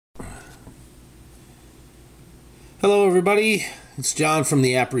Hello everybody, it's John from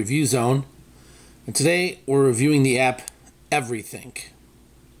the App Review Zone, and today we're reviewing the app Everythink.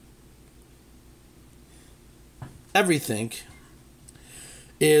 Everythink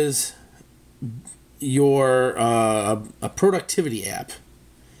is your a productivity app.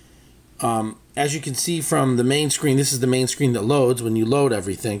 As you can see from the main screen, this is the main screen that loads when you load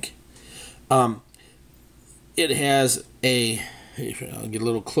Everythink. It has I'll get a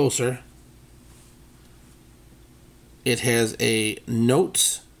little closer. It has a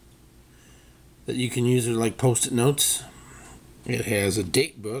notes that you can use, like post-it notes. It has a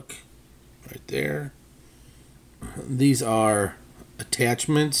date book right there. These are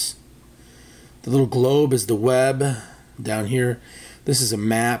attachments. The little globe is the web down here. This is a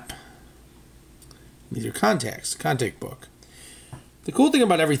map. These are contacts, contact book. The cool thing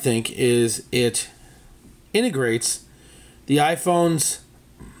about Everythink is it integrates the iPhone's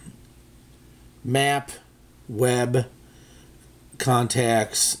map, web,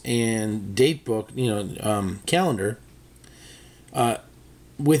 contacts, and date book, calendar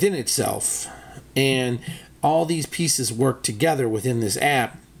within itself, and all these pieces work together within this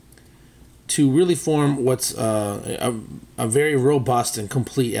app to really form what's a very robust and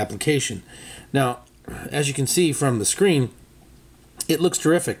complete application. Now, as you can see from the screen, it looks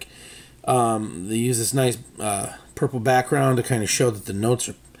terrific. They use this nice purple background to kind of show that the notes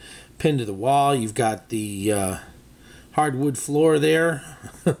are pinned to the wall. You've got the hardwood floor there.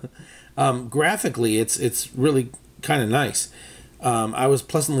 Graphically, it's really kind of nice. I was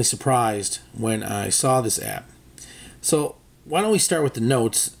pleasantly surprised when I saw this app. So why don't we start with the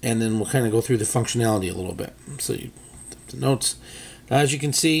notes, and then we'll kind of go through the functionality a little bit. So the notes, as you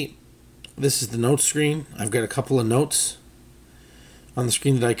can see, this is the notes screen. I've got a couple of notes on the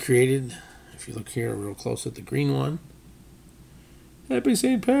screen that I created. If you look here real close at the green one, Happy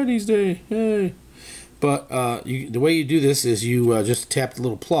St. Patty's Day, hey! But the way you do this is you just tap the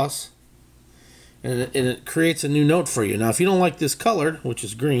little plus, and it creates a new note for you. Now, if you don't like this color, which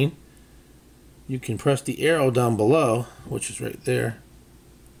is green, you can press the arrow down below, which is right there.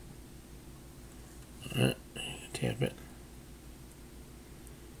 All right, tap it.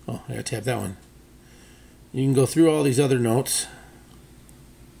 Oh, I gotta tap that one. You can go through all these other notes,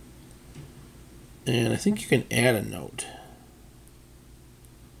 and I think you can add a note.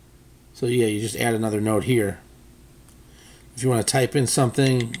 So yeah, you just add another note here. If you want to type in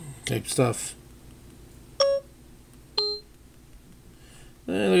something, type stuff.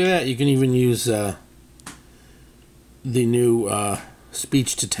 Look at that. You can even use the new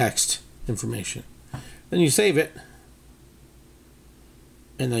speech-to-text information. Then you save it.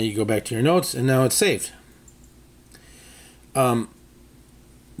 And then you go back to your notes, and now it's saved. The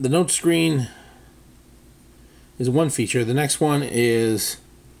note screen is one feature. The next one is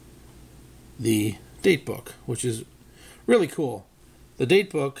the date book, which is really cool. The date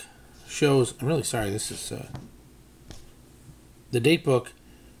book shows, I'm really sorry, this is the date book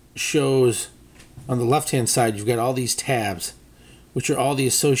shows on the left hand side you've got all these tabs, which are all the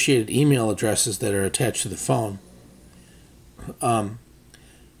associated email addresses that are attached to the phone.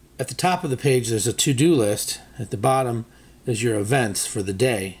 At the top of the page there's a to-do list. At the bottom is your events for the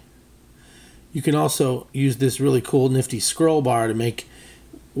day. You can also use this really cool nifty scroll bar to make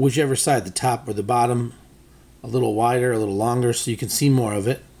whichever side, the top or the bottom, a little wider, a little longer, so you can see more of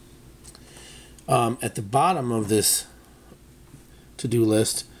it. At the bottom of this to-do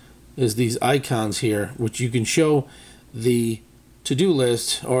list is these icons here, which you can show the to-do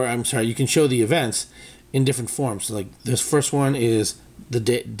list, or I'm sorry, you can show the events in different forms. So like this first one is the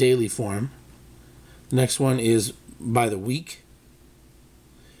daily form. The next one is by the week.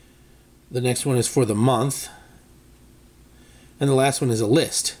 The next one is for the month. And the last one is a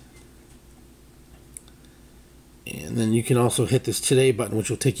list. And then you can also hit this today button,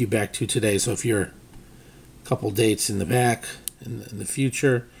 which will take you back to today. So if you're a couple dates in the back, in the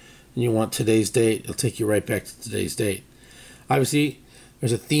future, and you want today's date, it'll take you right back to today's date. Obviously,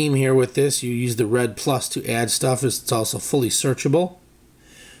 there's a theme here with this. You use the red plus to add stuff. It's also fully searchable.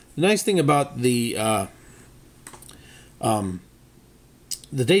 The nice thing about the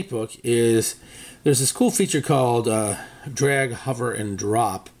date book is there's this cool feature called drag, hover, and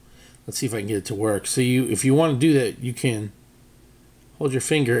drop. Let's see if I can get it to work. So if you want to do that, you can hold your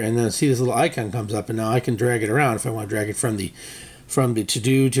finger and then see this little icon comes up, and now I can drag it around. If I want to drag it from the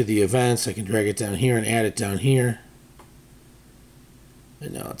to-do to the events, I can drag it down here and add it down here.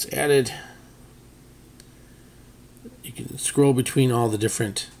 And now it's added. You can scroll between all the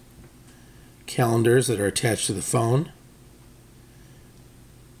different calendars that are attached to the phone.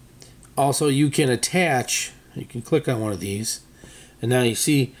 Also, you can attach, you can click on one of these, and now you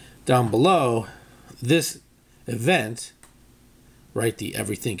see down below, this event, right, the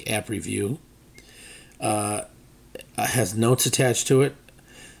Everythink app review, has notes attached to it.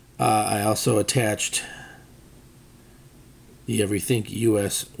 I also attached the Everythink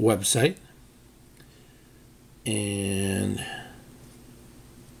US website, and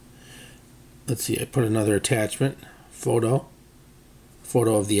let's see, I put another attachment, photo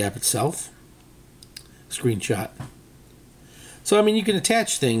of the app itself, screenshot. So, I mean, you can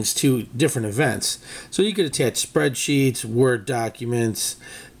attach things to different events. So you could attach spreadsheets, Word documents,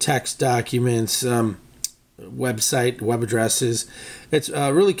 text documents, website, web addresses. It's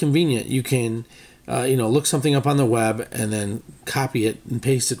really convenient. You can, look something up on the web and then copy it and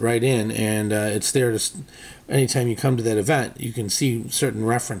paste it right in, and it's there to, anytime you come to that event, you can see certain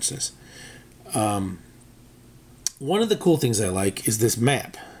references. One of the cool things I like is this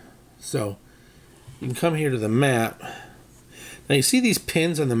map. So you can come here to the map. Now you see these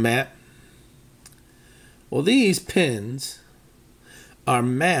pins on the map? Well, these pins are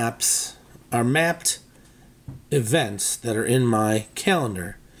mapped events that are in my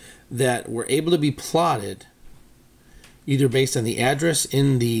calendar that were able to be plotted either based on the address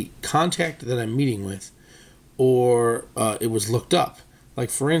in the contact that I'm meeting with, or it was looked up. Like,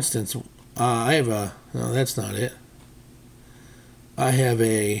 for instance, I have a, no, that's not it. I have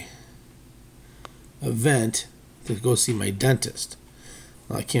a event to go see my dentist.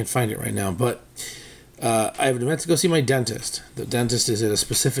 Well, I can't find it right now, but I have an event to go see my dentist. The dentist is at a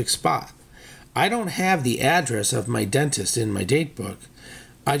specific spot. I don't have the address of my dentist in my date book.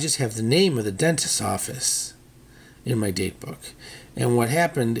 I just have the name of the dentist's office in my date book. And what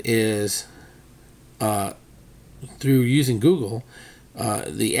happened is, through using Google,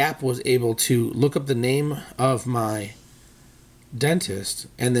 the app was able to look up the name of my dentist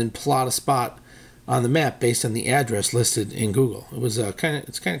and then plot a spot on the map based on the address listed in Google. It was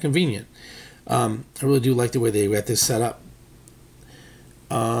it's kind of convenient. I really do like the way they got this set up.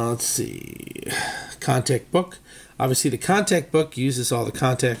 Let's see, contact book. Obviously, the contact book uses all the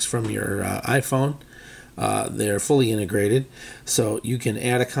contacts from your iPhone. They're fully integrated, so you can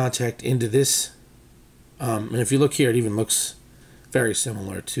add a contact into this. And if you look here, it even looks very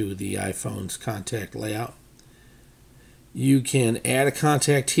similar to the iPhone's contact layout. You can add a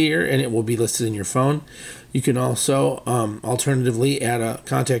contact here, and it will be listed in your phone. You can also, alternatively, add a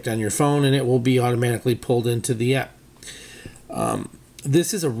contact on your phone, and it will be automatically pulled into the app.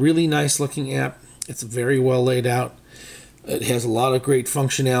 This is a really nice looking app. It's very well laid out. It has a lot of great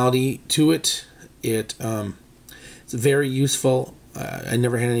functionality to it. It's very useful. I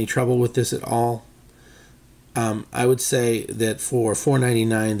never had any trouble with this at all. I would say that for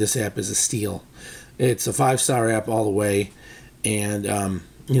 $4.99, this app is a steal. It's a 5-star app all the way, and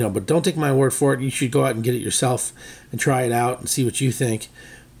but don't take my word for it. You should go out and get it yourself and try it out and see what you think.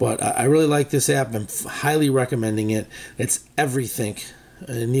 But I really like this app. I'm highly recommending it. It's Everythink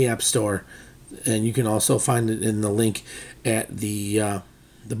in the App Store, and you can also find it in the link at the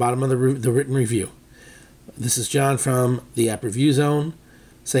bottom of the written review. This is John from the App Review Zone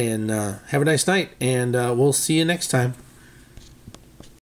saying have a nice night, and we'll see you next time.